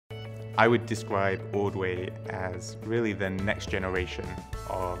I would describe Ordway as really the next generation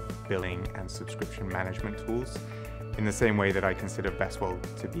of billing and subscription management tools, in the same way that I consider Vestwell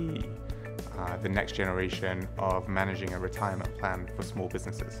to be the next generation of managing a retirement plan for small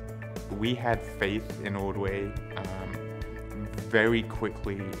businesses. We had faith in Ordway very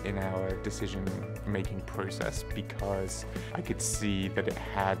quickly in our decision-making process because I could see that it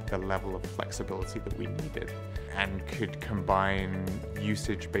had the level of flexibility that we needed and could combine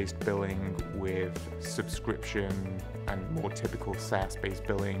usage-based billing with subscription and more typical SaaS-based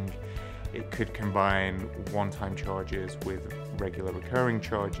billing. It could combine one-time charges with regular recurring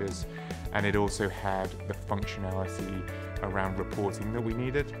charges, and it also had the functionality around reporting that we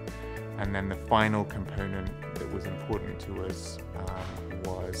needed. And then the final component that was important to us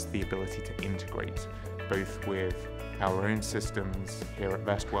was the ability to integrate both with our own systems here at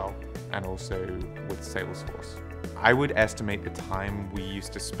Vestwell and also with Salesforce. I would estimate the time we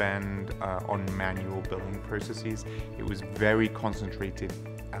used to spend on manual billing processes. It was very concentrated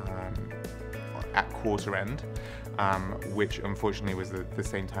at quarter end, which unfortunately was the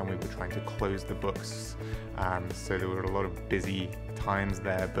same time we were trying to close the books. So there were a lot of busy times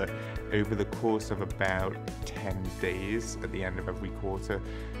there, but over the course of about 10 days at the end of every quarter,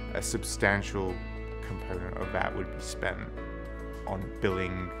 a substantial component of that would be spent on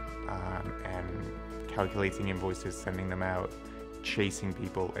billing and calculating invoices, sending them out, chasing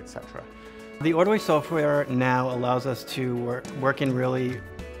people, etc. The Ordway software now allows us to work in really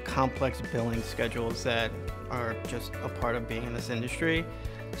complex billing schedules that are just a part of being in this industry.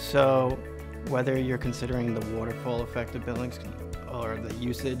 So whether you're considering the waterfall effect of billing or the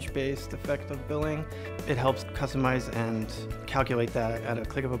usage-based effect of billing, it helps customize and calculate that at a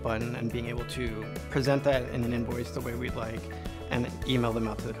click of a button and being able to present that in an invoice the way we'd like and email them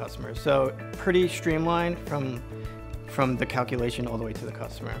out to the customer. So pretty streamlined from the calculation all the way to the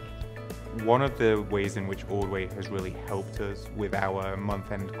customer. One of the ways in which Ordway has really helped us with our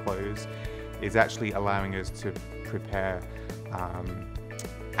month-end close is actually allowing us to prepare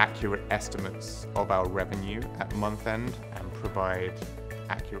accurate estimates of our revenue at month-end and provide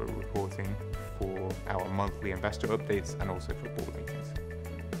accurate reporting for our monthly investor updates and also for board meetings.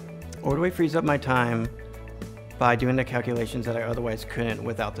 Ordway frees up my time by doing the calculations that I otherwise couldn't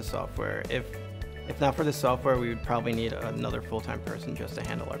without the software. If not for the software, we would probably need another full-time person just to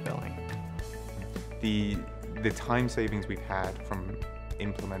handle our billing. The time savings we've had from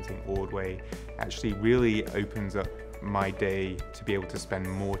implementing Ordway actually really opens up my day to be able to spend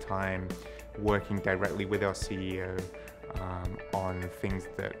more time working directly with our CEO on things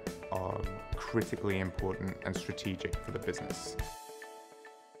that are critically important and strategic for the business.